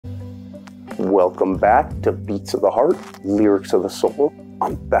Welcome back to Beats of the Heart, Lyrics of the Soul.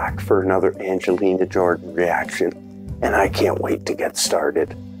 I'm back for another Angelina Jordan reaction, and I can't wait to get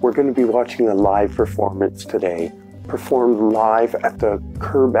started. We're going to be watching a live performance today, performed live at the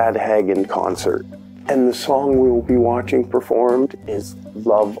Kurbadhagen concert. And the song we will be watching performed is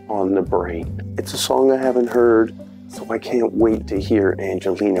Love on the Brain. It's a song I haven't heard, so I can't wait to hear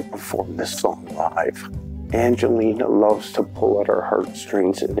Angelina perform this song live. Angelina loves to pull at her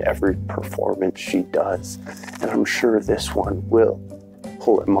heartstrings in every performance she does, and I'm sure this one will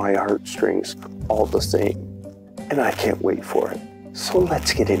pull at my heartstrings all the same, and I can't wait for it. So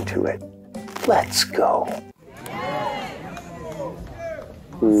let's get into it. Let's go.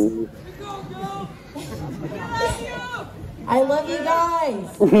 I love you guys.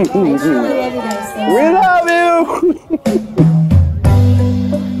 I really love you guys. We love you.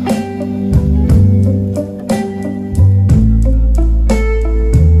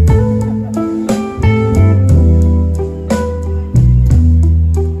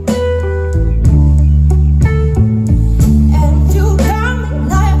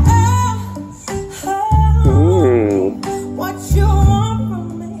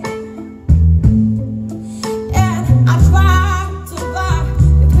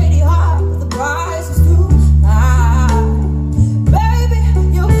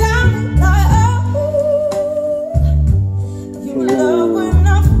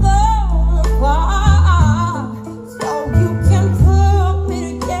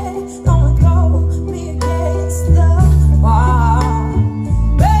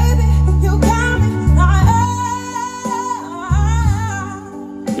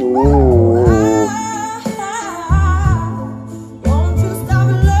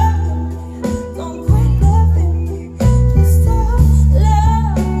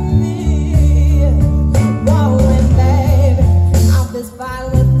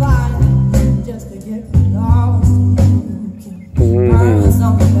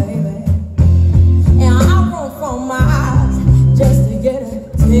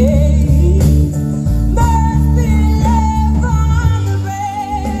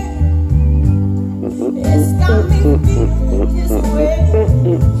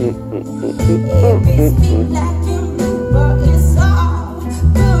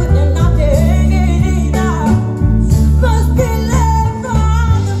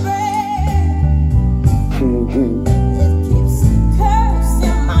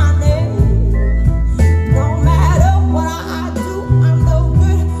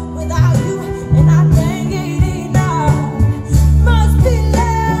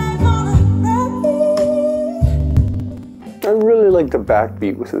 The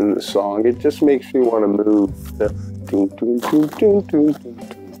backbeat within the song, it just makes me want to move. The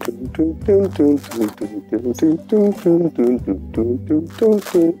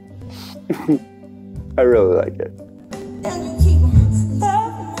I really like it.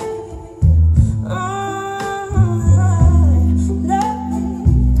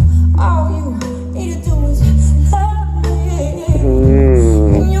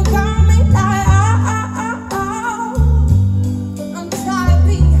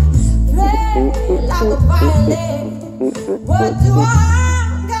 What do I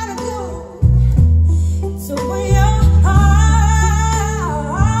gotta do to win your heart?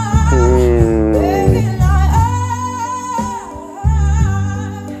 Baby, like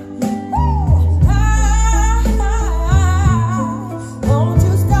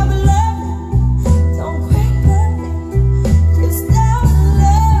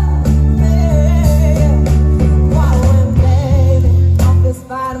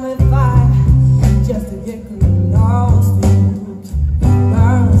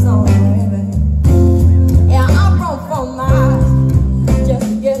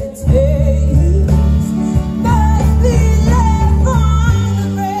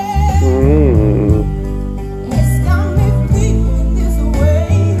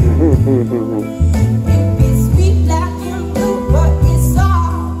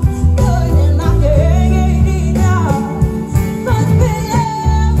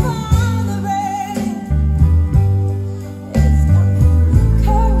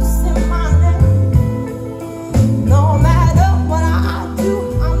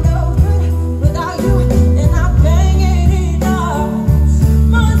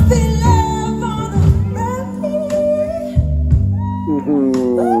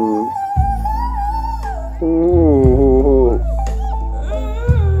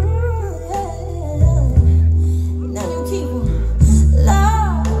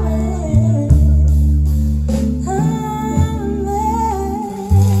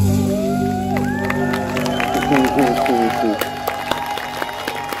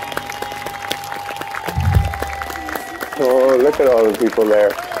Oh, look at all the people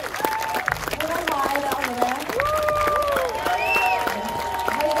there.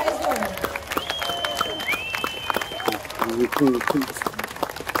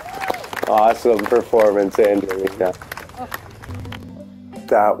 Awesome performance, Angelina.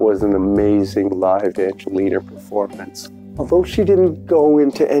 That was an amazing live Angelina performance. Although she didn't go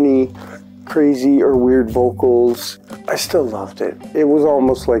into any crazy or weird vocals, I still loved it. It was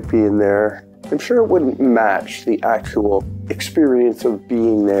almost like being there. I'm sure it wouldn't match the actual experience of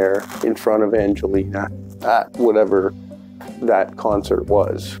being there in front of Angelina at whatever that concert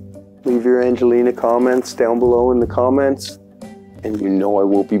was. Leave your Angelina comments down below in the comments, and you know I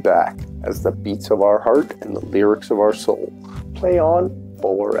will be back as the beats of our heart and the lyrics of our soul play on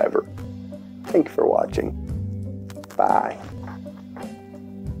forever. Thank you for watching. Bye.